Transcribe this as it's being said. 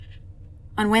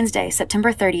On Wednesday,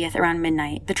 September 30th, around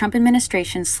midnight, the Trump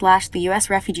administration slashed the U.S.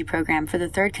 refugee program for the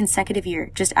third consecutive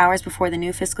year just hours before the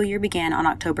new fiscal year began on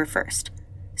October 1st.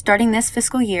 Starting this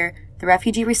fiscal year, the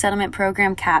refugee resettlement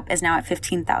program cap is now at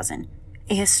 15,000,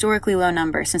 a historically low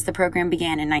number since the program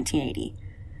began in 1980.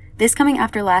 This coming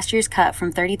after last year's cut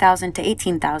from 30,000 to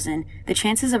 18,000, the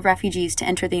chances of refugees to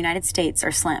enter the United States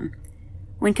are slim.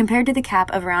 When compared to the cap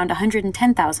of around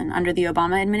 110,000 under the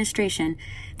Obama administration,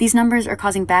 these numbers are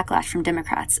causing backlash from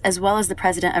Democrats, as well as the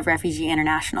president of Refugee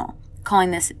International, calling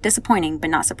this disappointing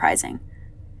but not surprising.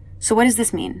 So what does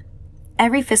this mean?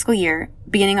 Every fiscal year,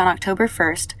 beginning on October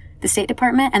 1st, the State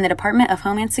Department and the Department of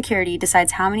Homeland Security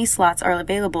decides how many slots are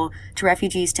available to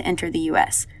refugees to enter the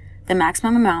U.S. The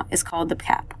maximum amount is called the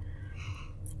cap.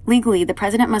 Legally, the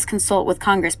president must consult with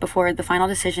Congress before the final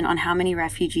decision on how many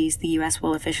refugees the U.S.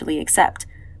 will officially accept,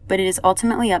 but it is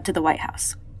ultimately up to the White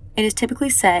House. It is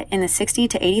typically set in the 60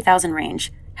 to 80,000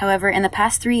 range. However, in the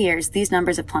past 3 years, these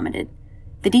numbers have plummeted.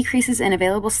 The decreases in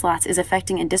available slots is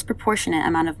affecting a disproportionate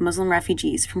amount of Muslim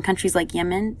refugees from countries like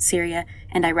Yemen, Syria,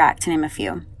 and Iraq, to name a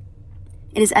few.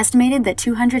 It is estimated that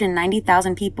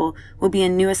 290,000 people will be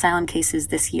in new asylum cases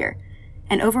this year,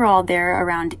 and overall there are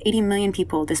around 80 million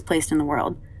people displaced in the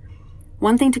world.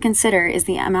 One thing to consider is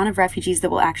the amount of refugees that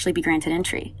will actually be granted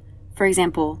entry. For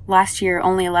example, last year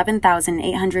only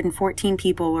 11,814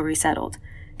 people were resettled,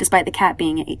 despite the cap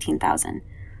being at 18,000.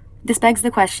 This begs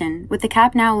the question, with the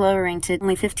cap now lowering to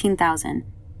only 15,000,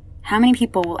 how many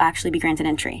people will actually be granted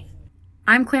entry?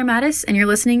 I'm Claire Mattis, and you're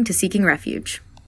listening to Seeking Refuge.